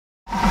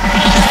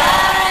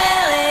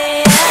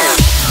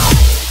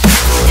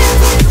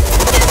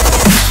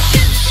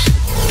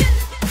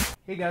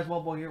guys,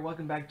 Wallboy here.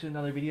 Welcome back to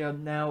another video.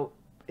 Now,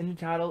 in the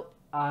title,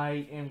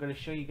 I am going to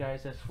show you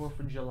guys this 4th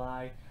of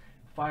July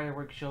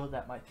fireworks show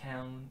that my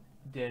town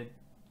did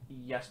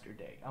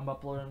yesterday. I'm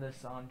uploading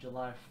this on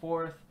July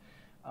 4th.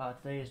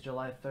 Today is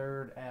July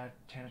 3rd at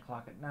 10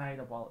 o'clock at night.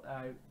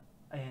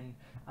 And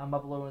I'm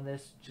uploading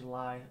this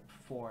July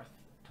 4th.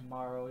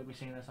 Tomorrow, we'll be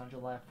seeing this on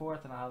July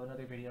 4th, and I'll have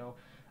another video,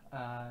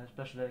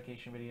 special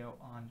dedication video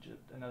on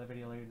another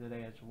video later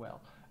today as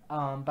well.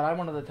 But I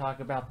wanted to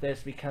talk about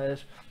this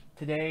because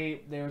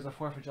today there was a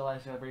 4th of July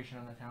celebration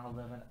in the town I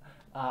live in.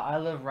 I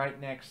live right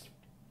next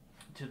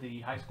to the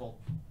high school,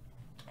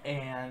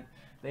 and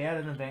they had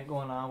an event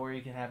going on where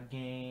you can have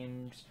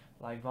games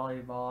like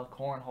volleyball,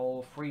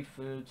 cornhole, free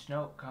food,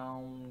 snow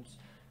cones,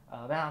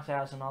 bounce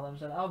house, and all that. I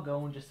said, I'll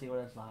go and just see what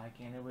it's like,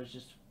 and it was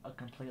just a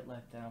complete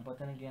letdown. But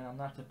then again, I'm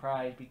not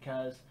surprised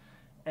because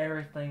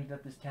everything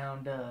that this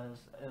town does,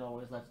 it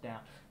always lets down.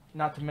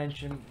 Not to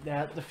mention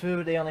that the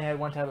food, they only had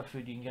one type of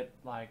food. You can get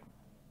like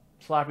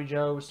sloppy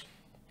joes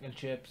and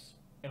chips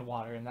and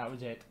water, and that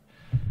was it.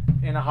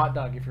 And a hot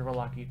dog if you were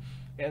lucky.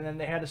 And then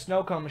they had a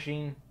snow cone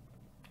machine,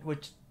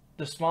 which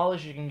the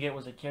smallest you can get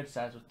was a kid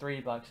size with $3,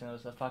 and it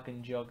was a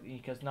fucking joke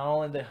because not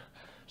only the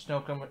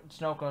snow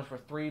cones for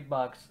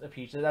 $3 a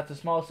piece. That's the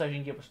smallest size you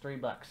can get was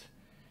 $3,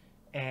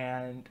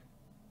 and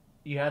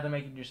you had to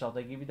make it yourself.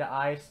 They give you the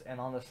ice, and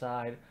on the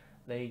side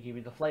they give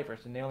you the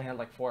flavors, and they only had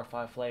like 4 or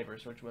 5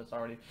 flavors, which was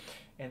already.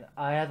 And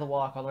I had to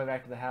walk all the way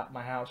back to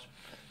my house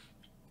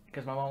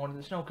because my mom wanted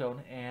the snow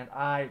cone, and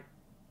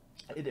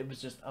it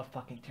was just a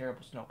fucking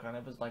terrible snow cone.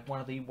 It was like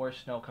one of the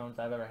worst snow cones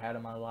I've ever had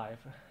in my life.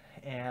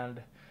 And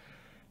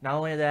not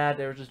only that,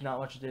 there was just not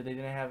much to do. They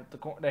didn't have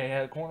they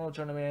had cornhole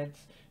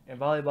tournaments and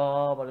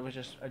volleyball, but it was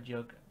just a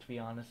joke, to be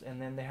honest.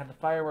 And then they had the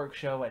fireworks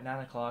show at 9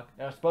 o'clock.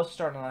 It was supposed to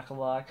start at 9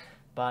 o'clock,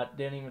 but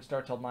didn't even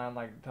start till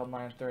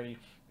 9:30.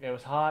 It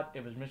was hot,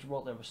 it was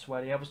miserable, it was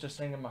sweaty. I was just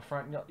sitting in my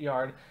front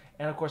yard,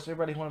 and of course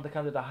everybody wanted to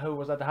come to who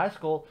was at the high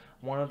school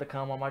wanted to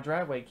come on my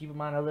driveway. Keep in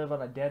mind I live on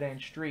a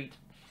dead-end street,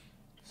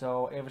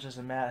 so it was just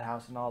a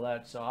madhouse and all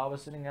that. So I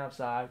was sitting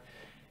outside,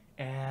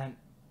 and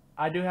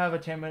I do have a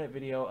 10-minute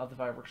video of the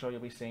fireworks show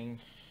you'll be seeing,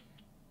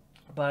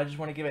 but I just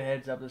want to give a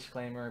heads up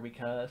disclaimer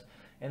because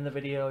in the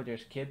video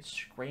there's kids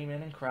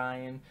screaming and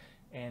crying,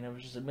 and it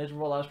was just a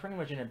miserable. I was pretty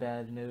much in a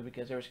bad mood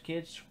because there was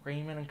kids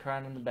screaming and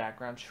crying in the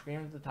background,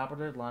 screaming at the top of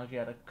their lungs. You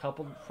had a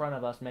couple in front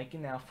of us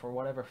making out for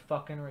whatever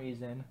fucking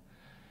reason.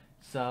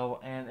 So,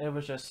 and it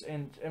was just,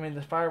 and I mean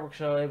the fireworks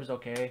show, it was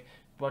okay,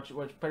 which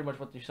was pretty much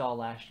what you saw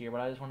last year.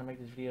 But I just want to make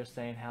this video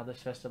saying how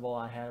this festival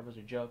I had was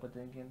a joke. But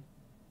then again,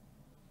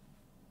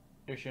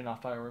 they're shooting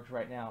off fireworks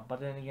right now.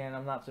 But then again,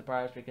 I'm not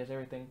surprised because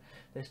everything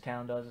this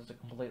town does is a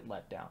complete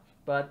letdown.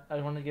 But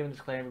I want to give a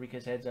disclaimer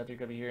because heads up, you're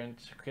going to be hearing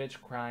kids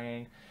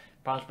crying,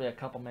 possibly a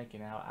couple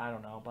making out, I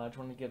don't know. But I just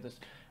want to give this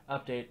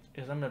update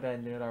because I'm in a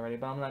bad mood already.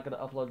 But I'm not going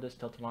to upload this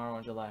till tomorrow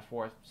on July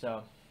 4th.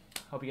 So,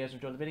 hope you guys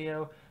enjoyed the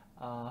video.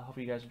 Hope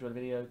you guys enjoyed the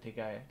video. Take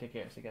care. See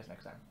you guys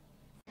next time.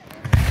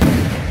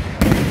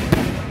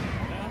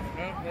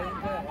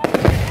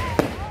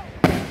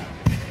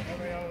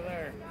 Over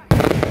there.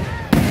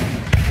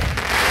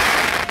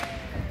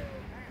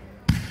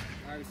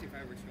 Alright, we see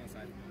fireworks from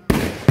outside.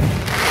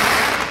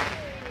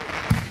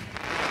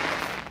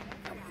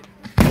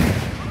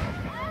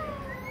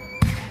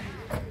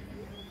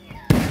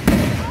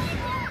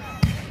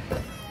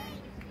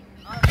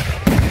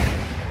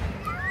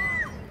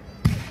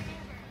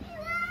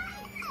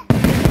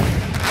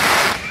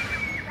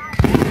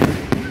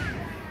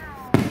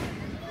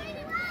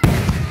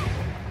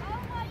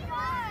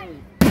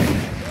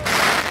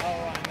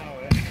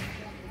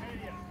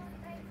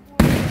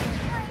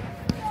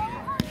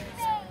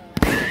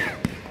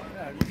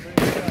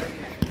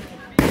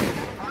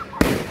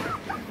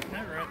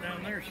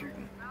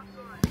 Shooting.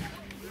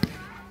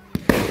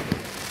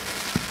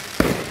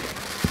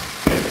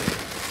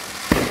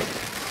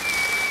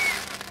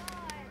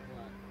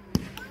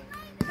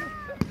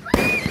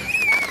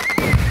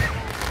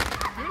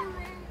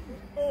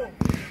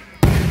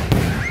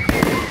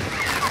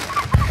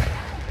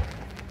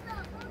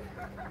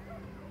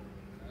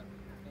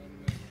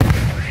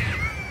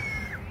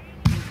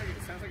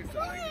 Sounds like it's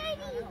dying.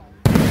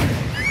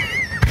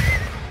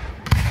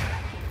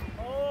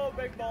 Oh,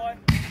 big boy.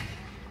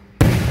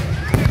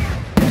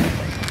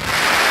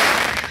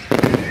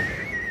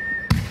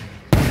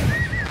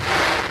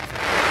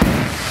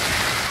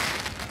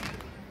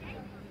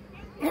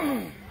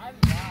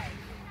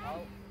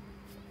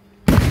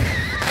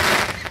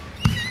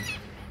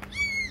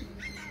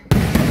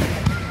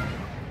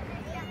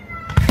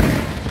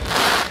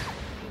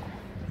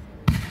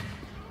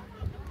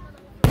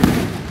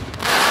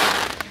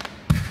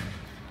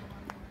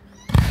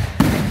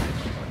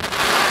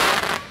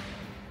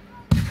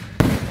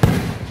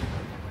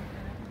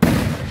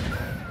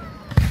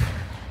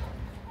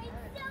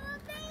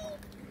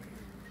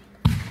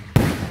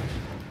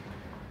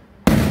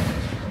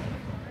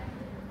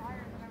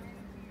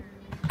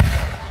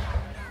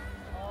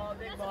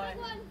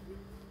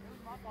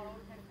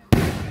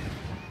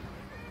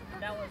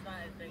 That was not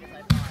as big as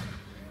I thought.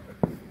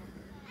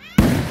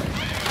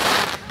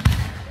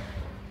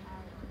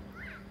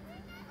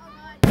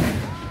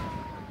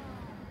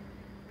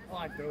 I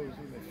like those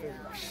when they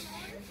fizzle.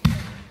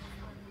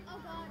 Oh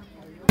God.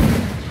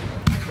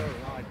 Those,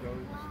 I like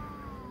those.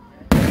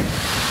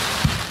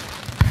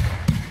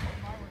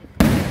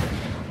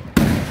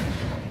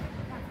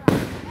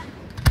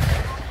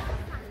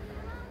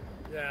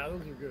 Yeah,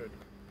 those are good.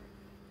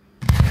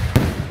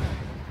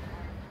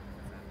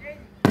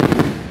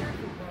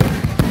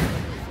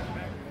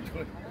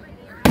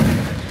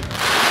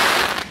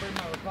 Bring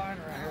my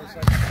recliner out here so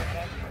I can sit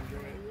back and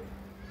enjoy it.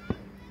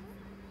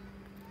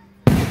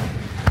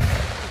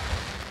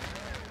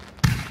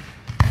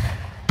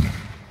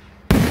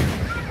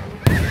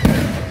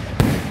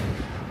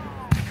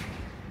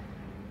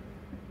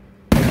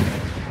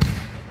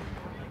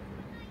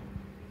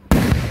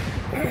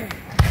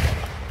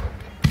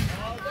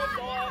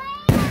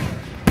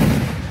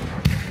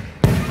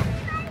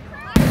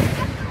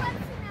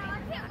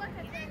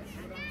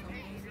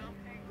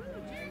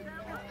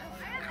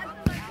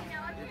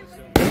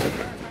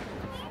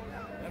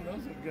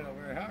 Those look good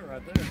over here. High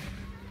right there.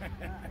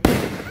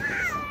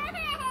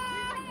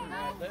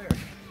 Right there.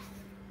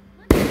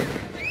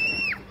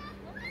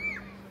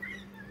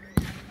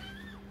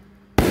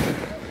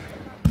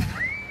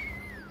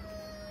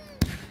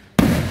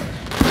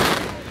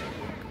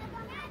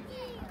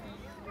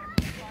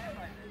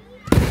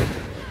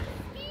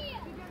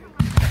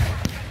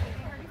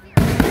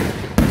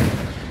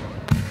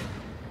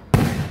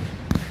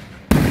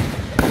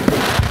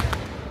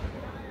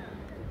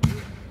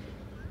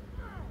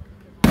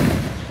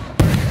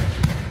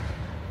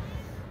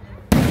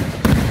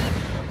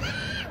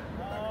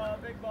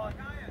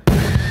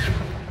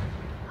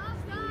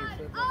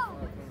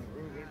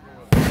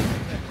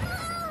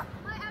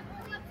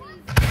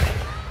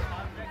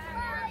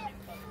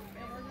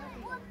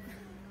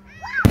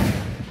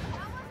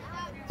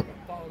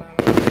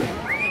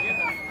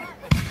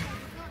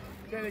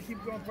 Okay, they keep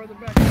going further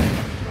back. They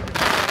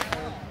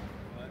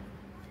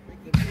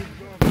keep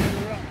going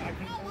further up. I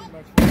can't move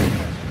much further.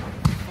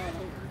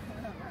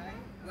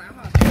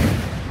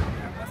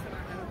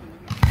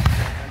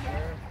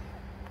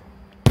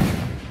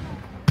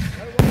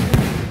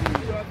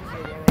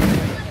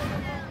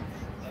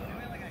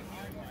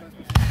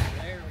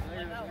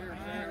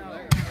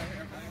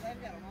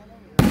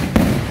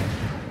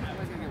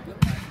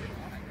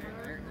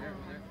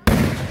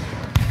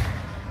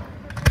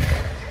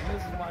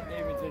 This is why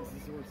David takes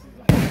his horses.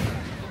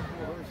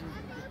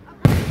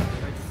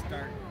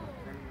 Start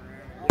running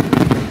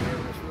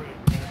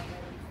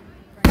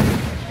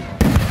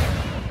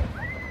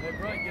They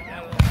probably get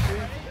out of that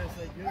field and they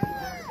say, good, you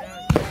turn it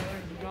down, let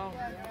them go.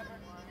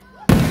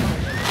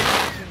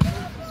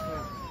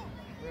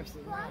 The rest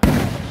of the night.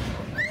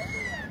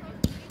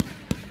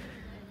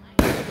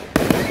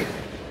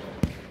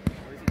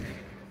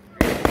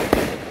 I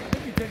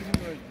think he takes him to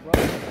his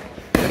brother.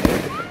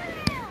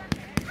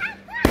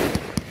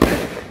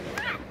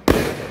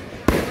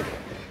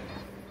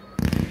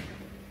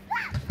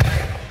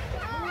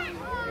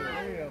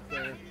 Way up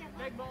there.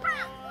 Big boy.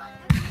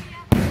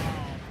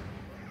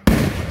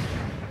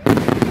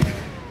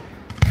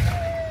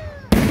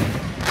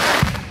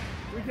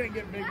 We can't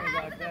get big ones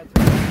like that. So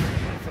we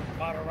get some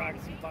bottle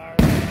rockets and fire.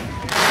 Like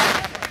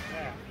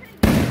that.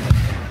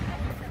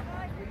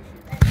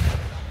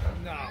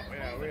 No,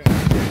 yeah, we have.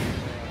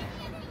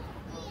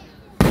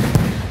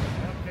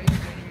 Okay, you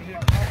can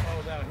hit pop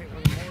without hitting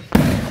with the horse.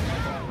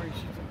 That's how we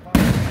shoot some fire.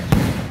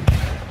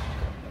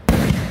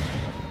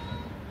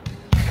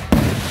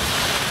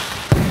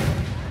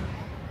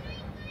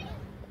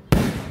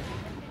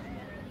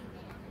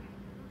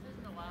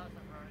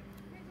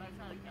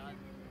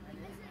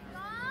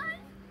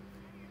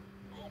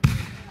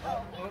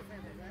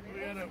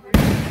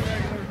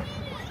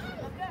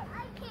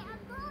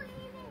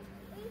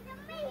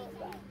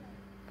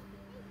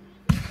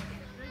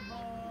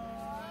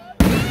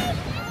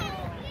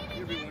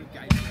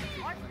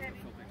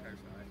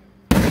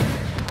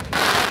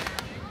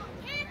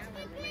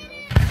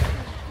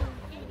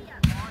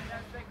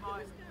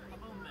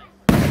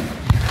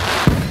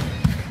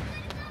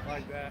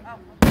 Like that.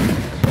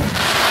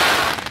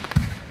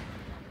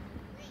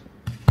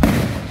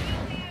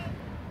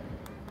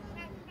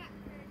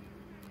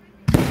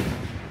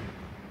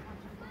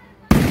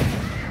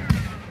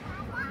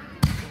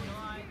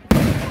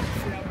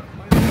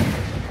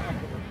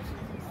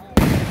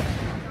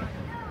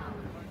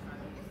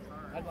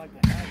 I'd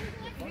like to have it.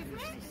 The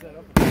fungus to set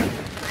up.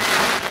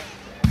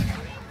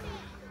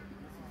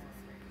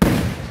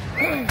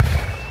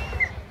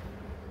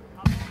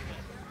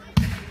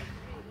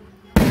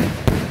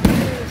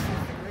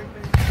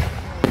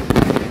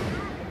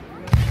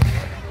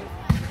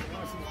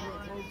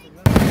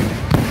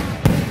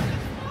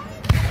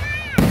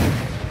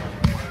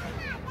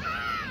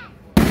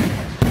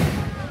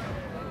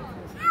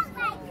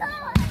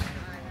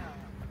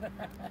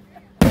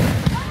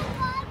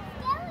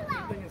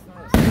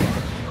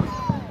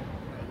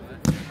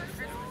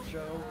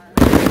 Show.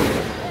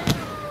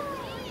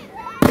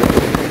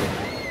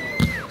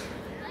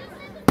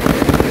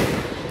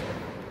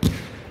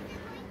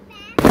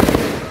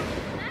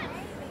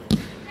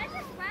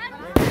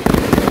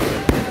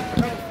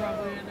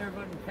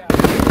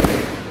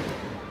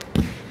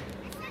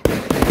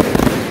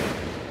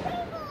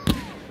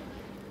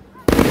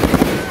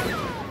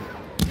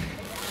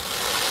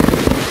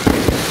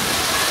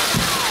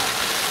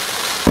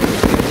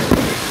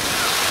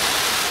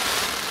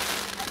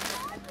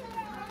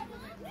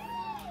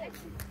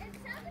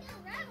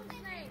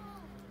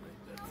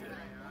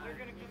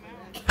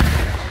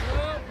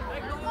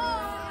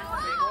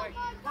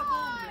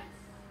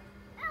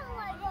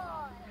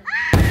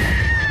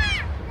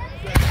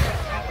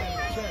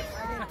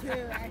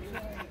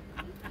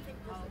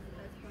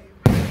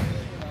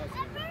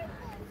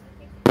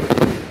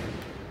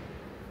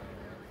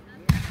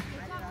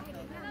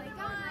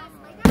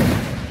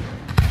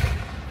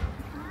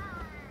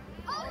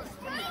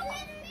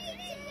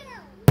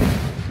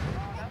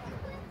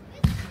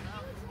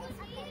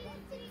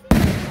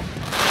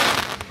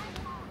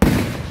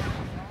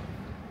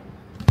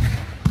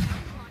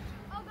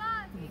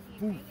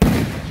 Ooh.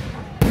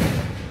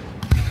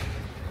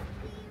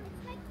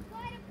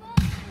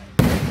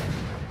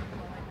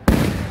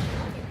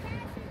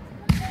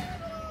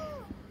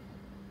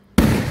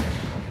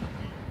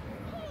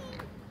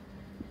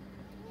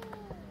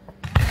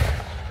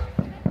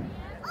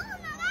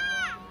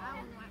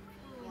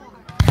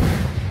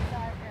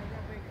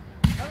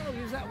 I don't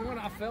know, is that one?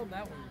 I felt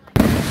that one.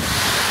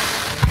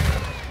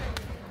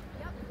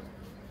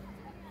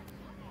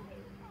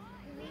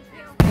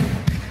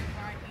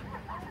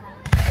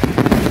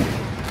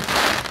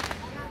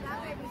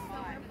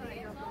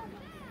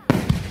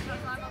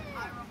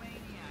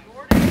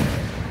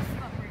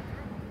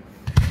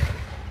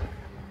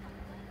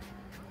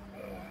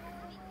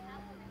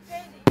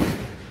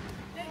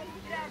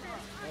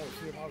 Oh,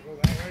 shit, I'll go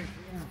that way.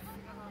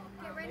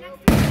 Get right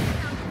next to me,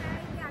 okay?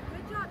 Yeah,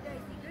 good job,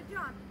 Daisy. Good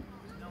job.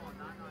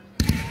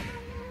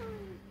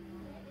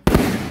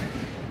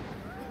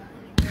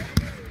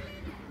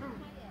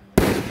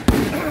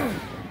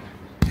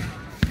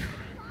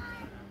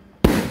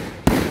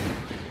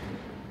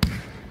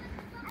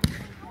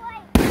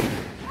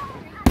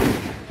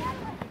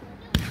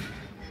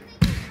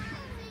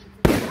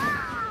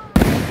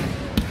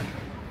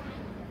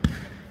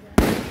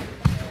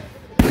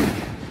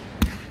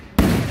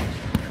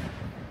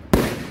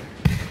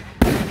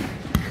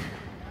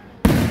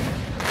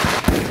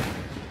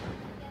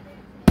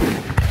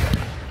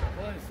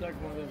 Well, it's like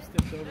one of those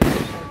tipped over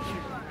and start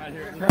shooting right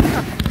here.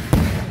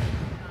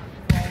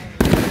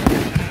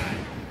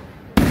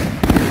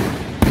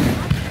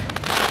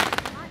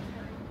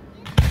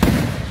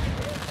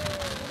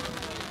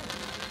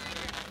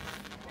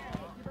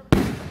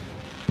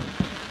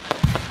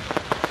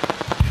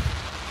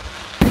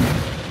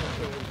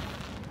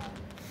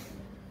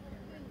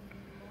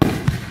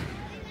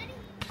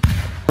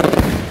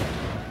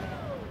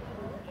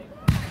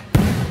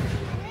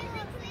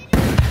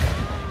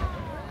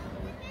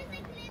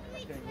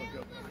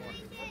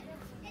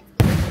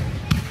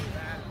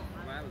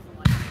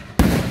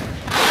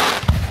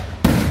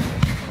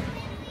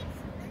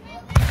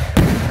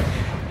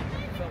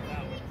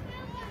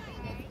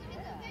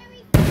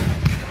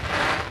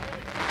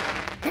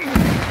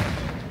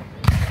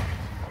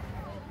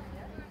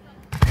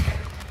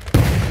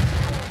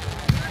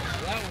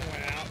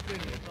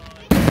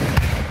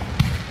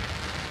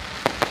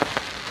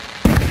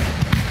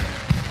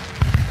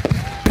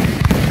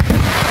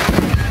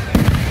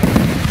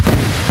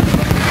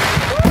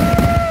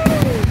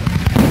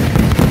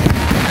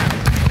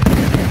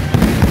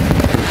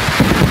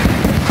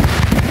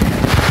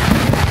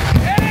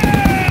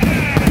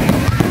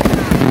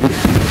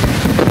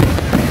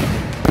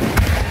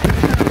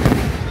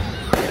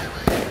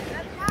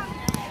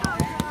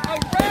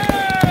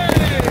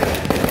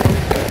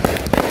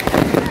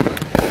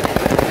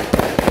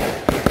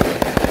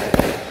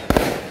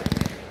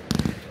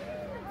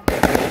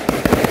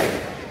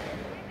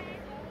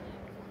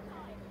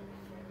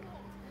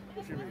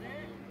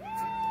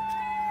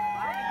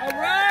 All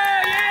right.